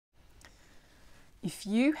If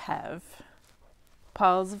you have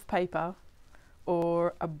piles of paper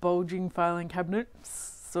or a bulging filing cabinet,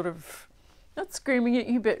 sort of not screaming at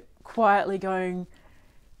you, but quietly going,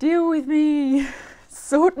 deal with me,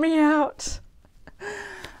 sort me out,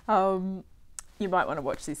 you might want to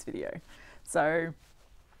watch this video. So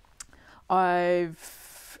you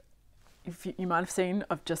might have seen,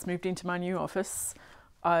 I've just moved into my new office.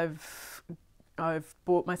 I've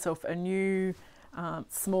bought myself a new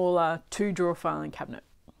smaller 2-drawer filing cabinet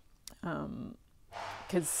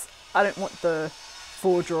because I don't want the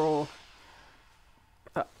 4-drawer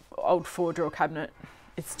old 4-drawer cabinet.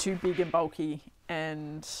 It's too big and bulky,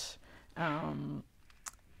 and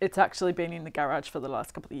it's actually been in the garage for the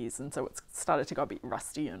last couple of years, and so it's started to go a bit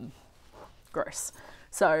rusty and gross.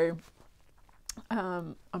 So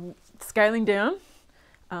I'm scaling down.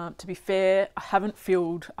 To be fair, I haven't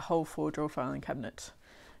filled a whole 4-drawer filing cabinet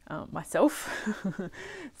myself.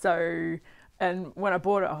 So, and when I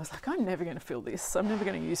bought it, I was like, I'm never going to fill this. I'm never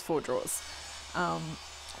going to use 4 drawers.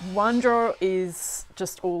 1 drawer is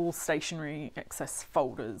just all stationery, excess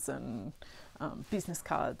folders and business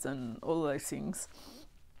cards and all of those things.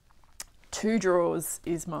 2 drawers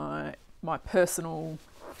is my personal,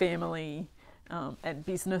 family and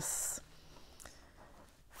business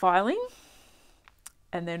filing.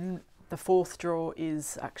 And then the 4th drawer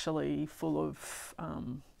is actually full of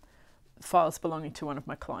files belonging to one of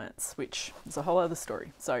my clients, which is a whole other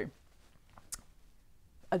story. So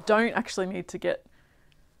I don't actually need to get,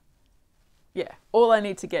 all I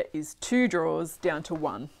need to get is 2 drawers down to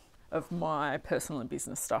 1 of my personal and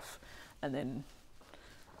business stuff. And then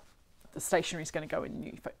the stationery is going to go in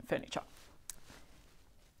new furniture.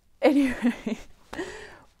 Anyway,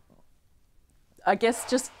 I guess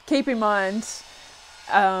just keep in mind,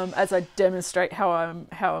 as I demonstrate how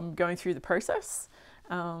I'm going through the process,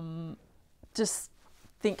 just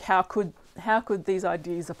think how could these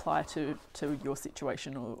ideas apply to your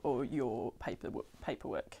situation or your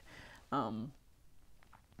paperwork,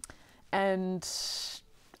 and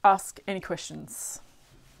ask any questions.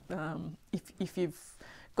 If you've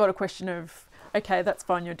got a question of, okay, that's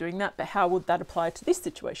fine, you're doing that, but how would that apply to this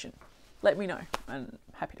situation? Let me know, and I'm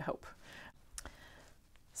happy to help.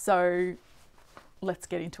 So let's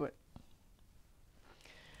get into it.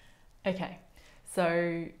 Okay,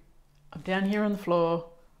 so I'm down here on the floor.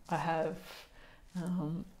 I have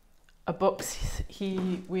a box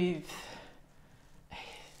here with a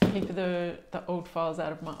heap of the old files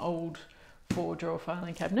out of my old 4-drawer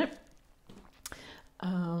filing cabinet.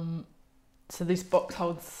 So this box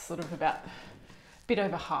holds sort of about a bit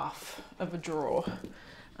over half of a drawer.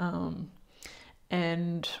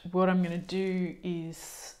 And what I'm going to do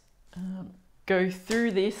is go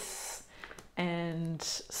through this and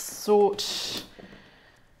sort,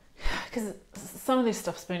 because some of this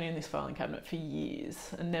stuff's been in this filing cabinet for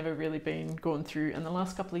years and never really been gone through, and the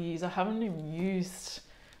last couple of years I haven't even used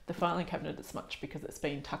the filing cabinet as much because it's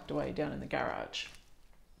been tucked away down in the garage,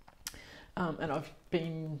 and I've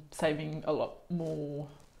been saving a lot more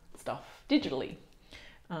stuff digitally,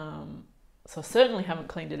 so I certainly haven't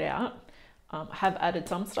cleaned it out. I have added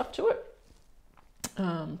some stuff to it,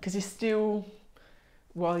 because you still,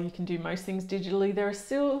 while you can do most things digitally, there are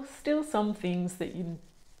still some things that you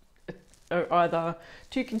are either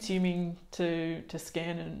too consuming to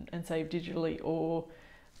scan and save digitally, or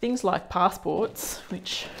things like passports,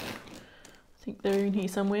 which I think they're in here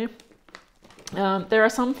somewhere. There are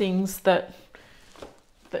some things that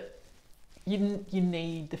you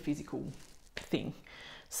need the physical thing.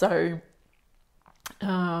 So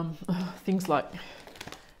things like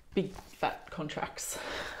big fat contracts,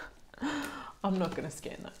 I'm not going to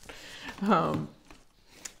scan that.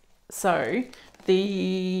 So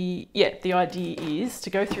the idea is to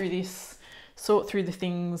go through this, sort through the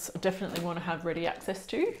things I definitely want to have ready access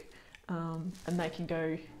to, and they can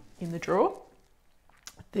go in the drawer.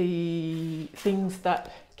 The things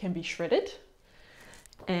that can be shredded,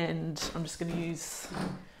 and I'm just going to use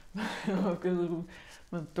my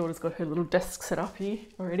daughter's got her little desk set up here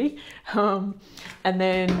already, and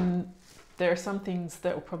then there are some things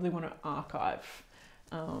that we'll probably want to archive.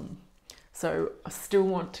 So I still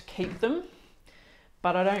want to keep them,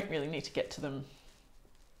 but I don't really need to get to them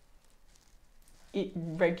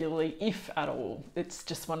regularly, if at all. It's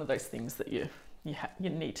just one of those things that you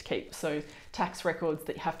need to keep. So tax records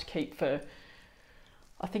that you have to keep for,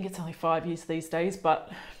 I think it's only 5 years these days,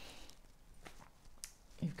 but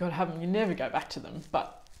you've got to have them. You never go back to them,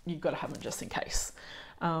 but you've got to have them just in case.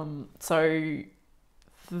 So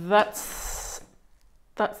that's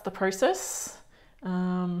the process.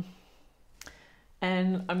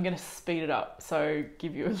 And I'm going to speed it up, so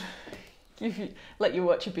let you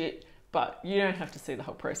watch a bit, but you don't have to see the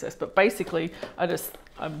whole process. But basically,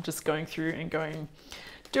 I'm just going through and going,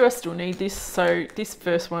 do I still need this? So this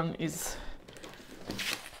first one is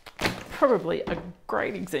probably a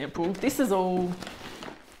great example. This is all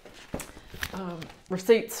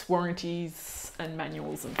receipts, warranties, and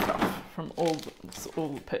manuals and stuff from all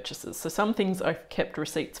the purchases. So some things I've kept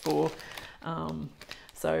receipts for.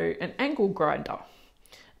 So an angle grinder.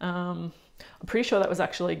 I'm pretty sure that was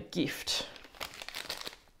actually a gift.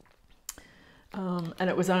 And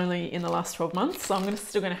it was only in the last 12 months, so I'm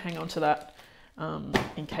still going to hang on to that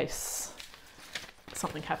in case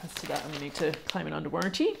something happens to that and we need to claim it under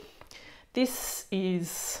warranty. This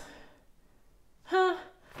is a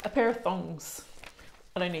pair of thongs.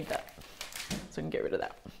 I don't need that, so I can get rid of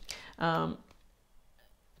that.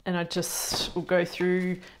 And I just will go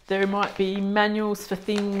through. There might be manuals for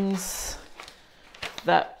things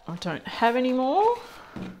that I don't have anymore.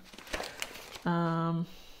 I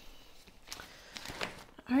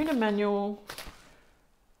own a manual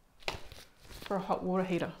for a hot water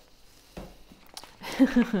heater.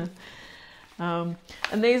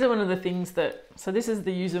 And these are one of the things that, so this is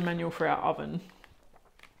the user manual for our oven.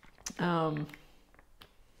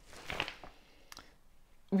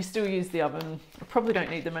 We still use the oven. I probably don't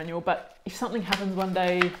need the manual, but if something happens one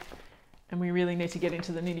day and we really need to get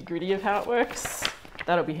into the nitty gritty of how it works,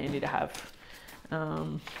 that'll be handy to have.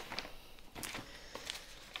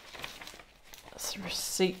 It's a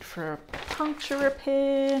receipt for a puncture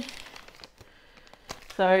repair.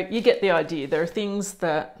 So you get the idea. There are things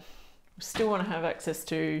that we still want to have access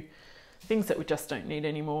to, things that we just don't need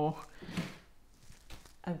anymore,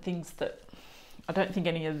 and things that I don't think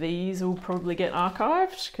any of these will probably get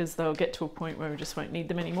archived because they'll get to a point where we just won't need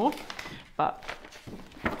them anymore. But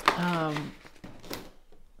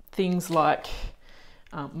things like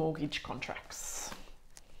mortgage contracts,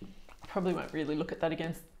 I probably won't really look at that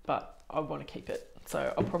again, but I want to keep it,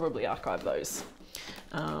 so I'll probably archive those.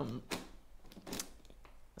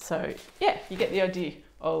 So yeah, you get the idea.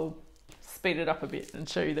 I'll speed it up a bit and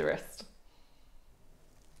show you the rest.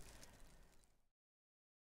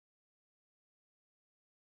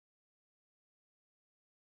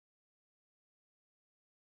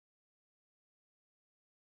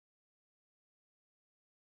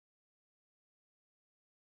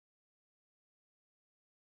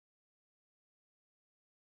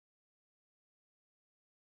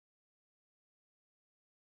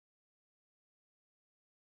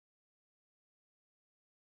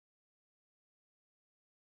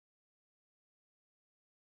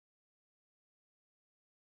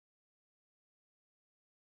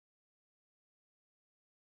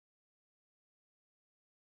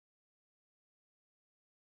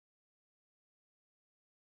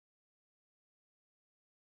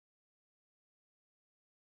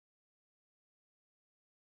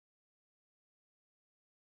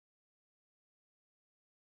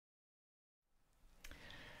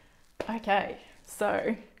 Okay,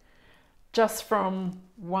 so just from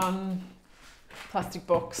one plastic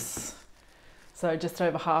box, so just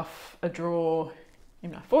over half a drawer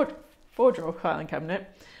in my four drawer filing cabinet,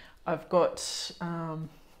 I've got a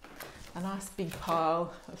nice big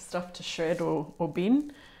pile of stuff to shred or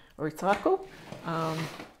bin or recycle,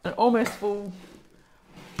 an almost full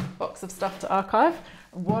box of stuff to archive.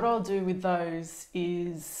 What I'll do with those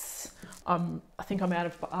is, I think I'm out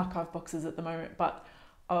of archive boxes at the moment, but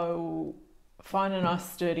I'll find a nice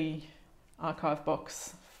sturdy archive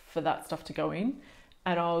box for that stuff to go in,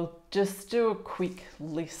 and I'll just do a quick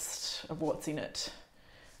list of what's in it,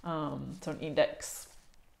 so an index,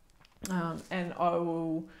 and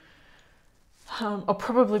I'll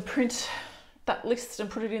probably print that list and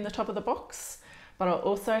put it in the top of the box. But I'll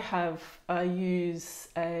also use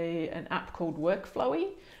an app called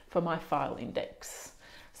Workflowy for my file index.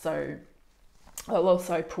 So I'll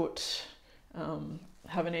also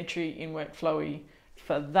have an entry in Workflowy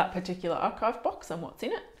for that particular archive box and what's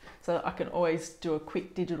in it, so that I can always do a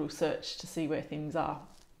quick digital search to see where things are.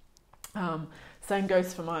 Same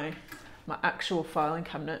goes for my actual filing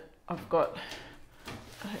cabinet. I've got,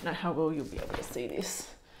 I don't know how well you'll be able to see this,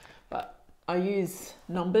 but I use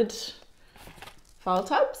numbered file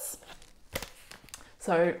tabs.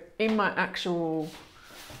 So in my actual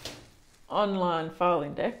online file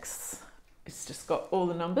index, it's just got all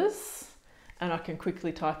the numbers, and I can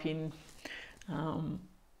quickly type in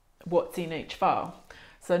what's in each file.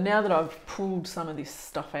 So now that I've pulled some of this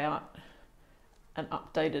stuff out and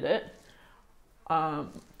updated it,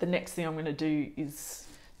 the next thing I'm going to do is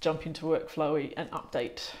jump into Workflowy and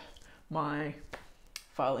update my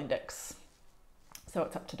file index so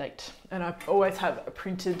it's up to date. And I always have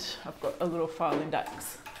I've got a little file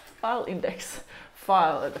index file index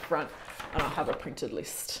file at the front, and I'll have a printed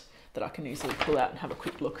list that I can easily pull out and have a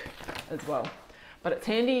quick look as well. But it's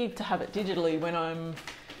handy to have it digitally when I'm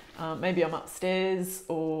maybe I'm upstairs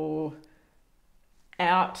or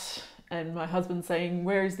out and my husband's saying,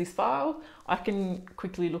 where is this file? I can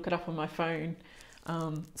quickly look it up on my phone,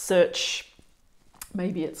 search,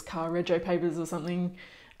 maybe it's car rego papers or something,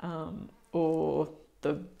 or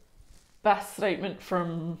the BAS statement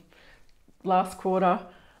from last quarter.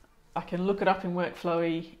 I can look it up in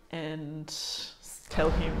Workflowy and tell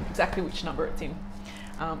him exactly which number it's in.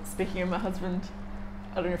 Speaking of my husband,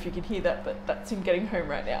 I don't know if you can hear that, but that's him getting home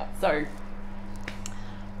right now. So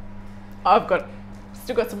I've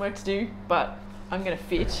still got some work to do, but I'm going to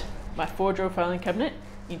fit my 4-drawer filing cabinet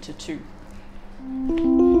into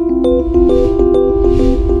 2.